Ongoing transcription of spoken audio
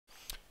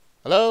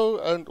Hello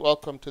and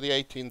welcome to the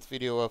 18th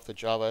video of the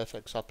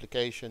JavaFX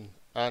application,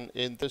 and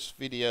in this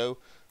video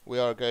we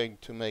are going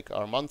to make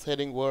our month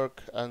heading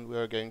work, and we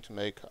are going to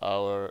make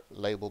our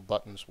label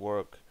buttons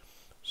work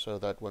so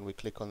that when we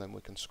click on them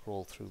we can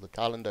scroll through the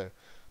calendar.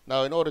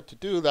 Now in order to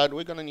do that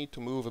we're going to need to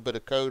move a bit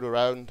of code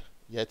around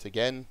yet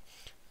again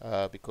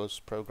because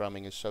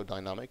programming is so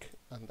dynamic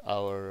and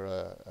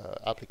our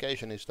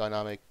application is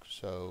dynamic,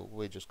 so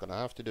we're just going to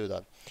have to do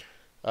that.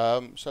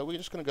 So we're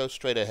just going to go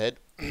straight ahead.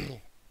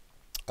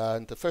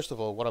 And first of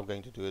all, what I'm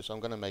going to do is I'm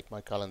going to make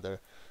my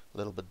calendar a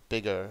little bit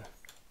bigger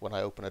when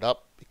I open it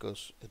up,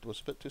 because it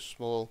was a bit too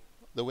small.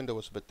 The window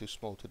was a bit too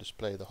small to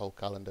display the whole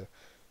calendar.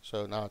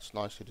 So now it's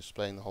nicely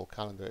displaying the whole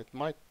calendar. It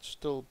might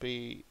still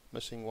be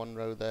missing one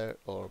row there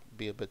or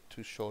be a bit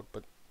too short,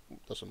 but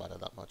it doesn't matter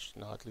that much.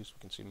 Now at least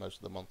we can see most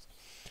of the month.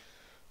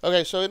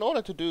 Okay, so in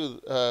order to do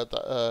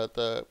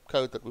the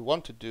code that we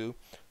want to do,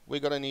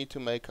 we're going to need to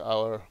make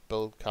our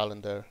build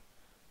calendar,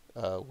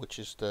 which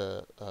is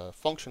the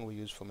function we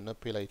use for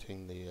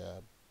manipulating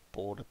the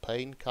border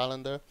pane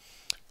calendar.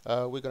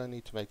 We're going to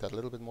need to make that a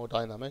little bit more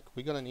dynamic.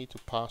 We're going to need to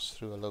pass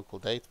through a local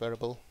date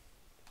variable,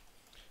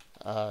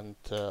 and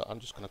I'm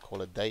just going to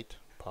call it date,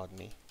 pardon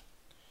me,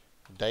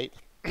 date.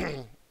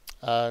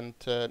 And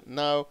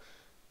now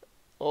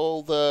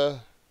all the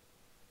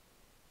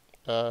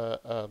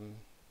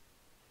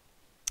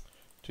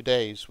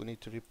todays we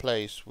need to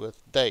replace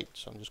with date.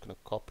 So I'm just going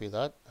to copy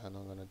that and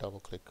I'm going to double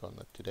click on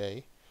the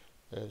today.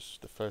 There's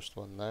the first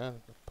one there,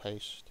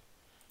 paste,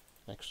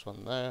 next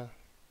one there,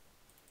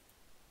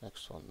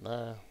 next one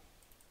there,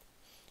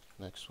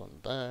 next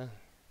one there,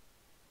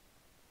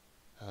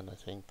 and I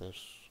think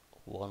there's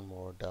one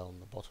more down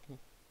the bottom.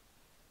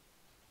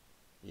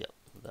 Yep,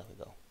 there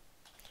we go.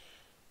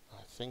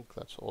 I think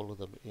that's all of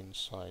them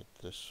inside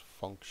this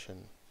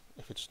function.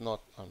 If it's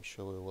not, I'm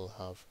sure we will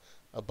have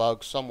a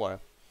bug somewhere.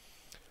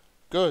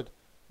 Good.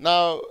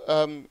 Now,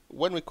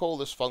 when we call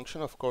this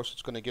function, of course,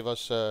 it's going to give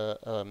us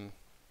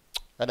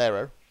an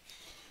error,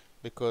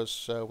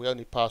 because we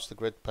only pass the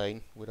grid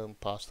pane, we don't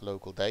pass the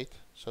local date.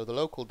 So the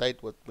local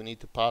date, what we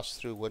need to pass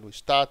through when we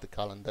start the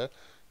calendar,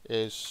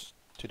 is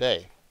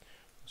today.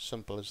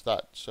 Simple as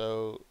that.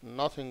 So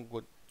nothing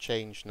would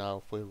change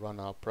now if we run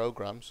our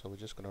program, so we're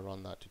just going to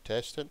run that to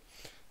test it.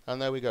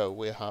 And there we go,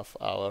 we have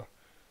our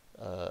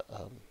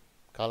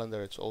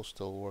calendar. It's all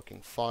still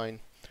working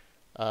fine.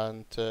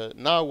 And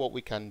now what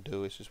we can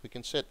do is we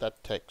can set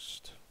that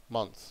text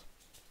month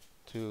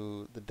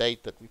to the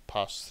date that we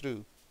pass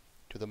through,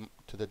 to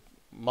the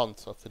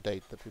month of the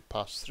date that we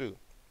pass through,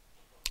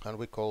 and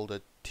we called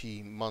it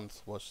t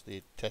month was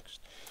the text.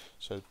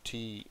 So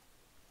t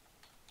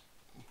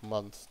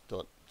month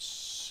dot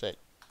set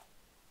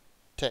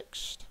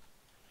text,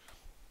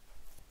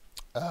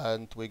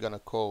 and we're gonna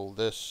call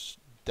this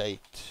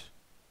date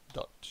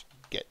dot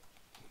get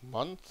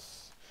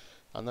month,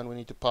 and then we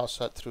need to pass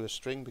that through a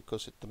string,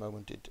 because at the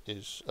moment it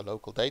is a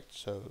local date.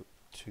 So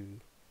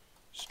to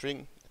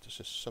string, it's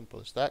as simple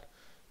as that.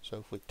 So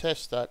if we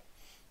test that,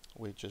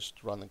 we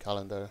just run the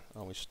calendar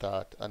and we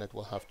start, and it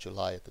will have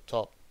July at the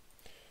top.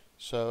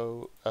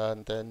 So,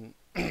 and then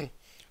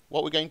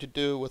what we're going to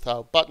do with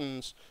our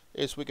buttons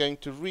is we're going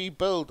to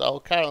rebuild our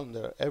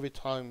calendar every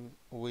time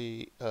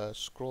we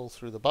scroll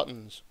through the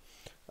buttons.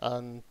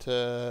 And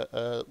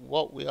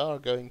what we are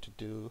going to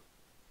do,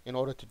 in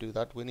order to do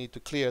that, we need to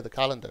clear the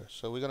calendar.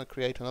 So we're going to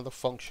create another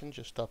function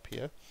just up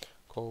here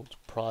called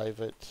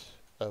private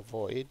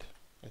void.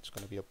 It's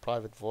going to be a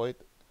private void,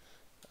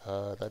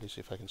 that is,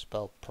 if I can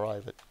spell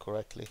private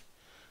correctly,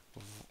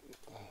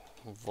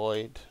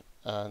 void,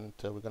 and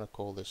we're going to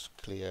call this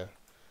clear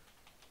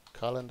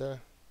calendar,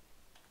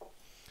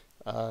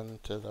 and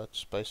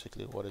that's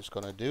basically what it's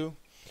going to do.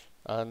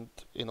 And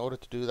in order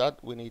to do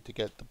that, we need to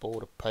get the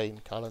border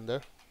pane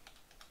calendar,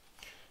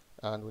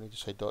 and we need to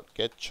say dot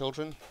get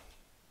children.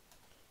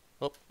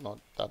 Oh, not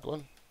that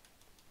one.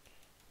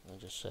 I'll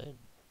just say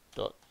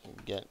dot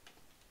get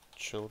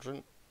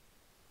children.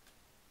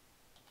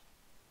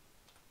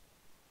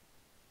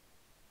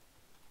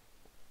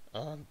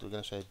 And we're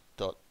going to say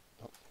dot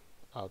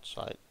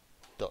outside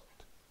dot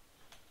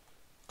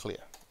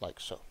clear, like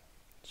so.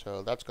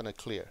 So that's going to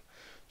clear.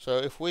 So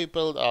if we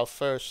build our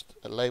first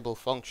label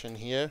function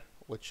here,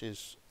 which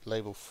is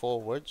label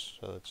forwards,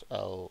 so it's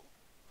L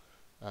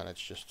and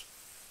it's just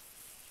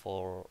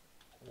forward,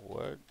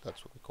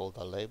 that's what we call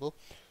the label,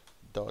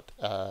 dot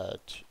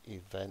add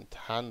event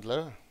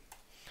handler,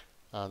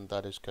 and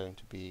that is going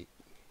to be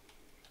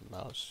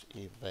mouse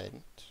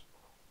event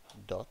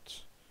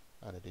dot,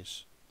 and it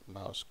is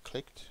mouse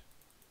clicked,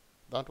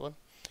 that one.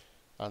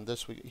 And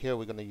this here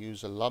we're going to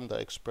use a lambda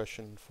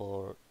expression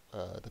for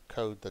the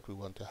code that we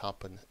want to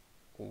happen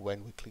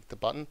when we click the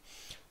button.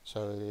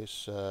 So it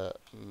is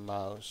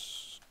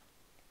mouse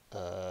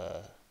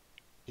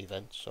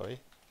event,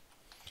 sorry,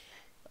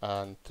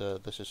 and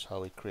this is how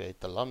we create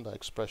the lambda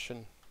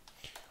expression,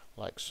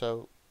 like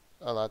so.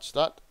 And that's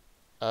that.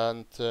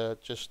 And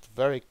just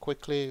very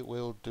quickly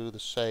we'll do the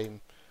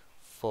same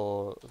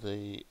for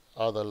the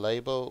other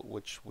label,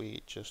 which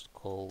we just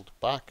called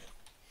back.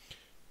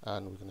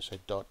 and we're going to say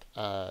dot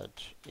add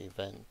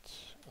event.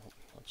 Oh,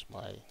 that's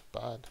my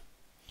bad.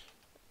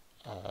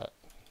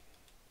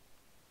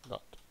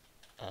 Dot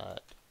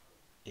add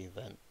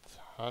event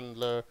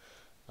handler,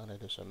 and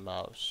it is a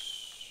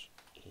mouse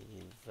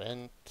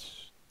event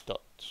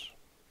dot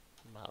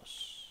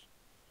mouse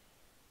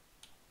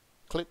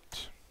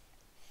clicked.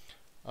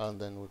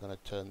 And then we're going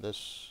to turn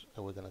this,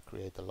 we're going to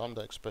create a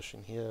lambda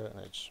expression here, and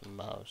it's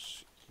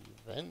mouse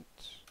event,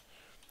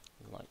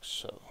 like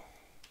so.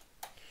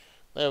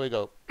 There we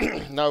go.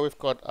 Now we've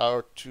got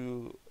our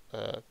two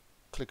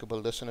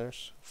clickable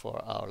listeners for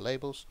our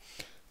labels.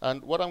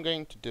 And what I'm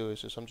going to do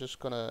is I'm just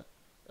going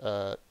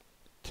to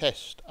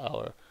test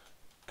our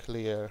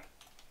clear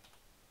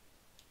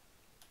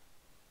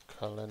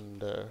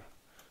calendar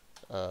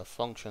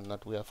function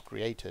that we have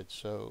created.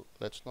 So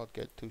let's not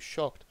get too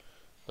shocked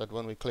that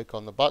when we click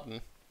on the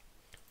button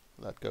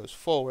that goes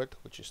forward,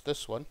 which is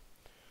this one.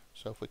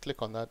 So if we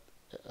click on that,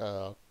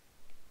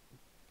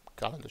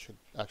 calendar should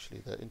actually,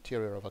 the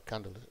interior of a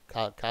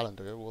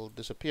calendar will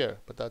disappear,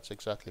 but that's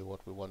exactly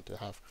what we want to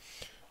have.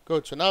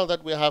 Good. So now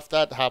that we have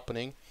that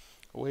happening,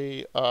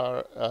 we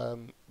are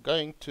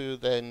going to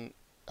then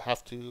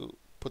have to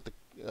put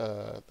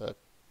the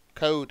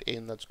code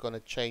in that's going to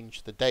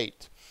change the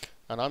date,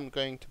 and I'm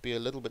going to be a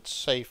little bit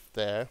safe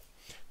there,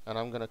 and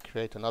I'm going to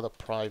create another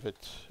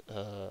private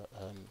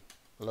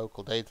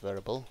local date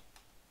variable,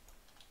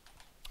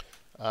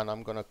 and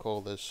I'm going to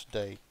call this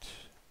date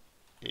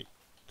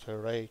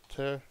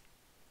iterator,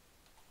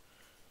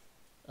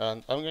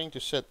 and I'm going to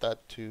set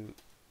that to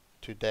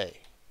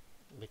today,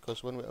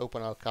 because when we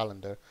open our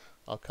calendar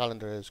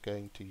is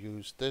going to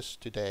use this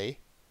today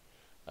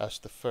as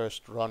the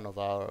first run of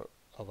our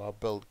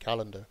build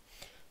calendar.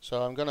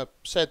 So I'm going to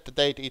set the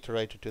date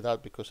iterator to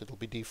that because it'll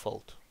be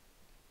default.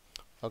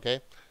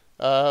 Okay.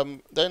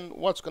 Then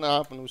what's going to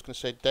happen is going to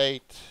say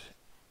date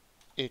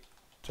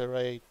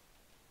iterator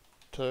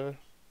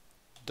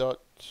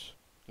dot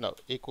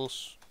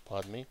equals,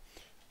 pardon me,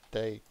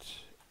 date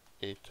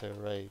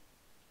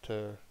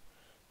iterator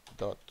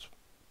dot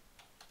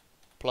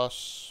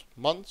plus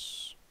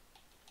months,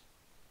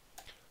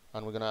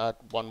 and we're going to add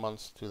 1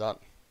 month to that.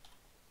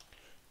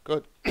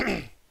 Good.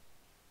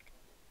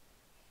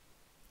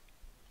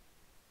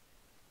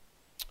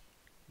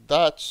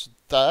 That's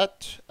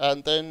that,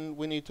 and then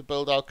we need to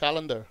build our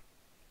calendar.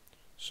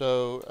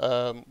 So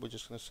we're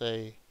just going to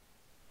say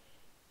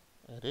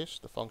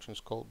the function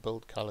is called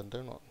build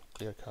calendar, not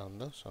clear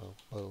calendar. So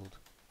build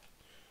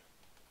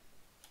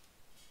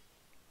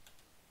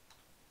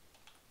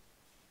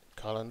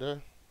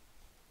calendar,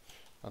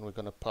 and we're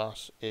going to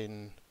pass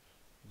in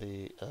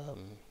the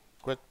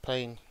grid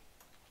pane,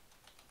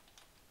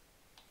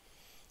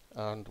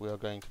 and we are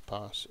going to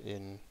pass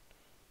in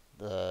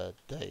the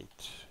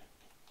date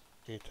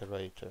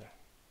iterator,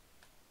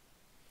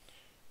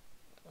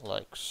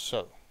 like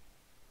so.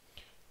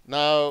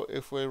 Now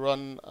if we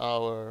run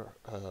our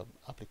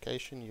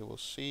application, you will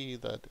see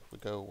that if we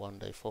go 1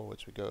 day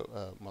forwards, we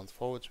go month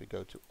forwards, we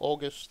go to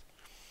August,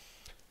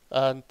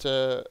 and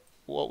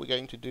what we're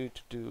going to do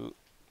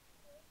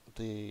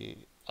the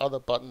other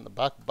button, the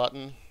back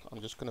button, I'm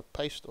just going to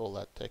paste all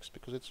that text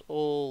because it's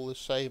all the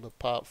same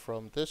apart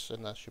from this,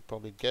 and as you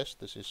probably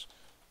guessed, this is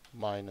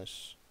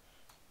minus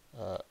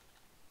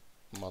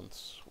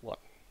month 1.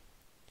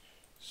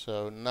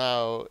 So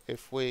now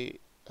if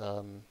we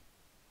go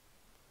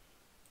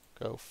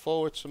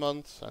forwards a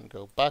month and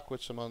go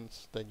backwards a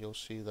month, then you'll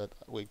see that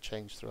we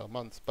change through a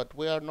month. But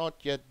we are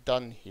not yet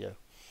done here,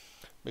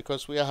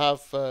 because we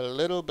have a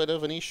little bit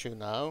of an issue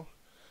now,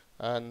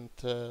 and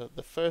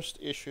the first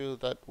issue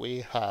that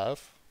we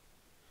have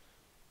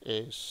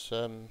is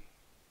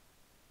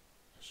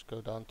let's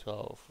go down to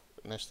our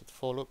nested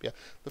for loop. Yeah,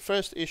 the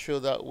first issue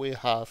that we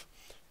have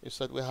is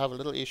that we have a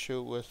little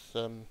issue with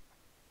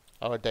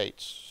our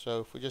dates.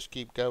 So if we just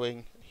keep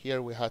going,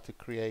 here we had to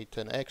create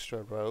an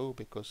extra row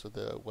because of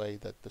the way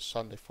that the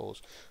Sunday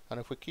falls, and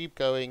if we keep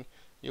going,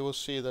 you will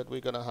see that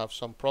we're going to have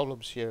some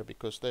problems here,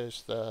 because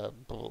there's the,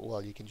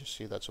 well, you can just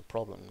see that's a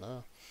problem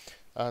now.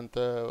 And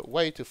the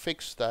way to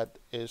fix that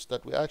is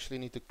that we actually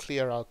need to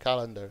clear our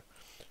calendar,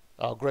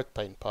 our grid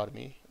pane, pardon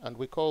me, and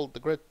we call the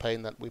grid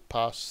pane that we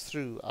pass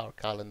through our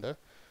calendar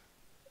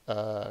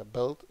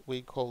build,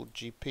 we call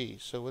GP.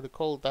 So we'll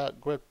call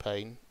that grid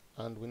pane,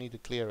 and we need to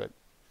clear it.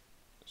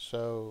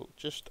 So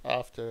just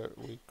after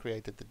we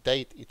created the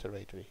date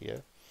iterator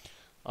here,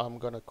 I'm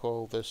going to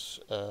call this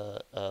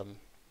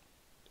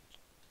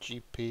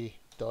gp.get.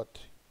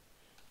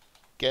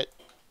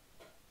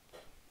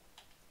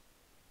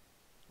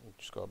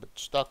 Just got a bit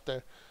stuck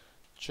there.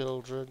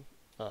 Children.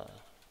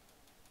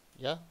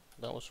 Yeah,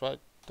 that was right.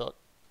 Dot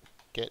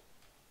get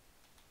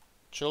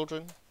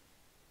children.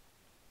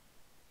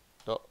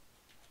 Dot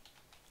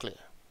clear.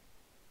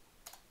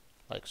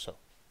 Like so.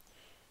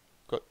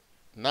 Good.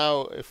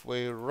 Now, if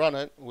we run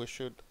it, we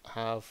should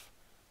have.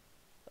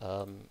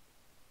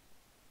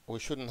 We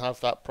shouldn't have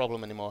that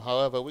problem anymore.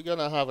 However, we're going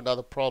to have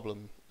another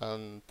problem,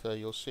 and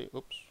you'll see.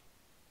 Oops.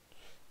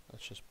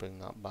 Let's just bring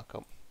that back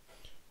up.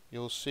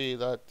 You'll see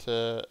that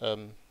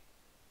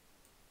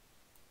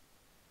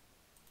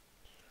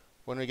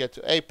when we get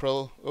to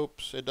April,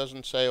 oops, it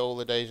doesn't say all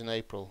the days in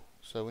April.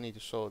 So we need to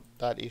sort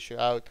that issue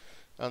out.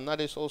 And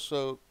that is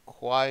also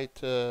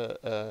quite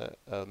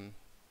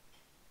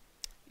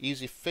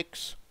easy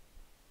fix.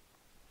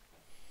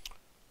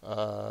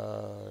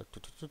 I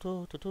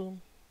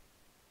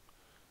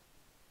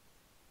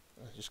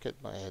just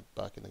get my head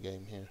back in the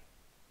game here.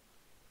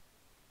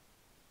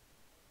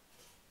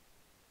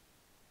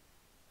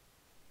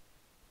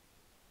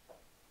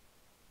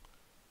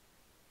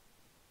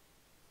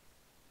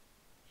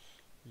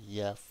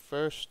 Yeah,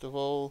 first of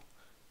all,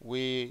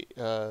 we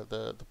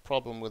the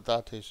problem with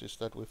that is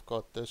that we've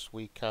got this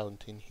week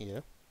count in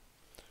here.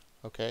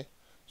 Okay,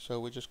 so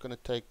we're just going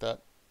to take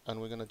that and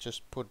we're going to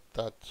just put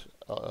that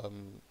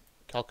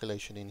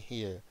calculation in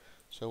here.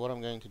 So what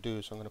I'm going to do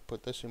is I'm going to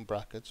put this in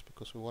brackets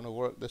because we want to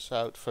work this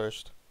out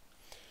first,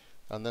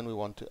 and then we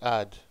want to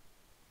add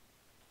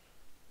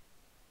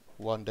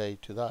 1 day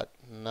to that.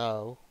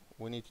 Now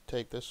we need to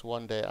take this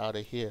 1 day out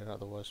of here,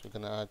 otherwise we're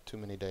going to add too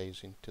many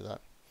days into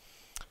that.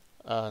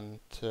 And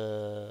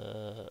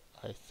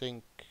I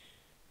think,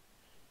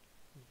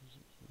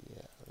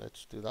 yeah,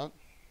 let's do that.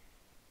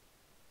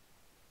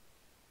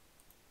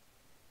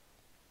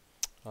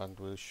 And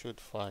we should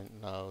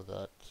find now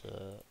that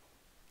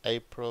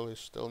April is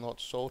still not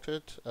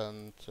sorted,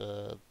 and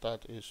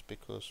that is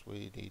because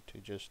we need to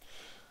just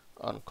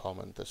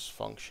uncomment this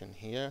function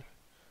here.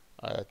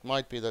 It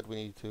might be that we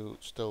need to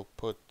still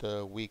put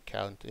the week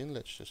count in.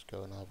 Let's just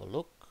go and have a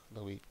look.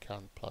 The week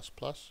count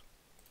plus.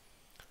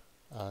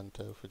 And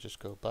if we just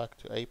go back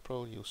to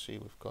April, you'll see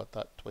we've got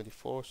that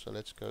 24. So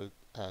let's go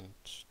and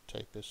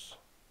take this,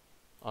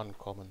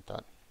 uncomment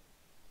that.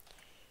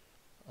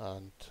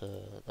 And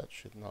that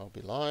should now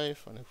be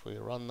live. And if we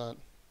run that,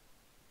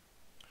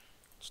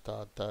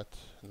 start that,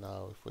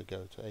 now if we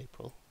go to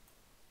April,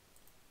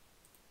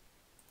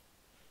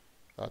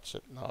 that's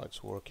it, now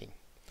it's working.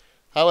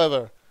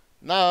 However,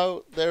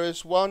 now there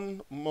is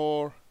one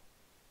more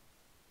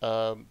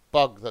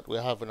bug that we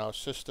have in our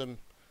system,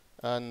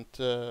 and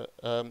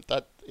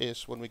that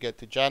is when we get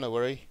to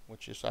January,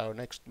 which is our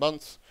next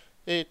month,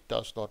 it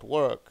does not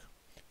work.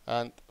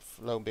 And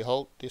lo and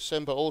behold,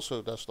 December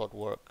also does not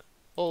work.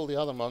 All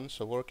the other months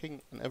are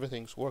working and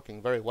everything's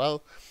working very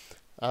well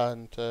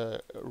and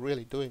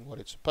really doing what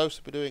it's supposed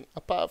to be doing,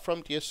 apart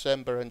from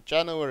December and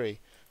January.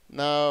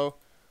 Now,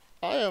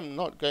 I am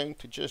not going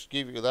to just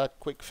give you that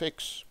quick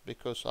fix,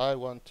 because I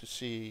want to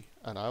see,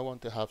 and I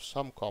want to have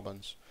some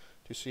comments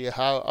to see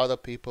how other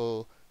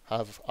people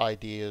have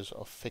ideas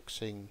of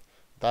fixing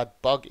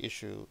that bug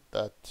issue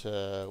that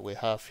we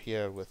have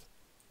here with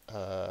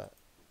the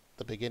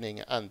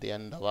beginning and the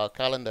end of our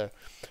calendar.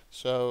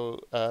 So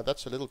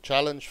that's a little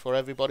challenge for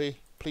everybody.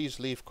 Please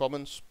leave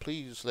comments.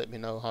 Please let me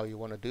know how you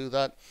want to do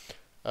that.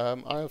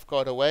 I've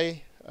got a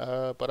way,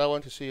 but I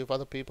want to see if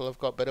other people have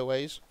got better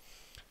ways.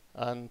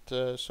 And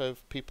so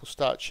if people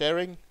start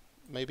sharing,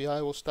 maybe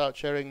I will start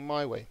sharing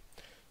my way.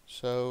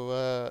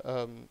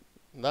 So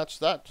that's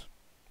that.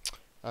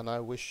 And I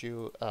wish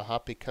you a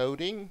happy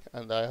coding,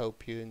 and I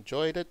hope you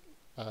enjoyed it.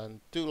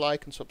 And do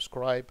like and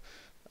subscribe,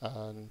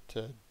 and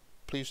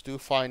please do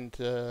find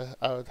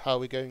out how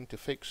we're going to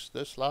fix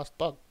this last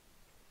bug.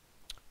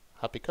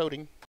 Happy coding.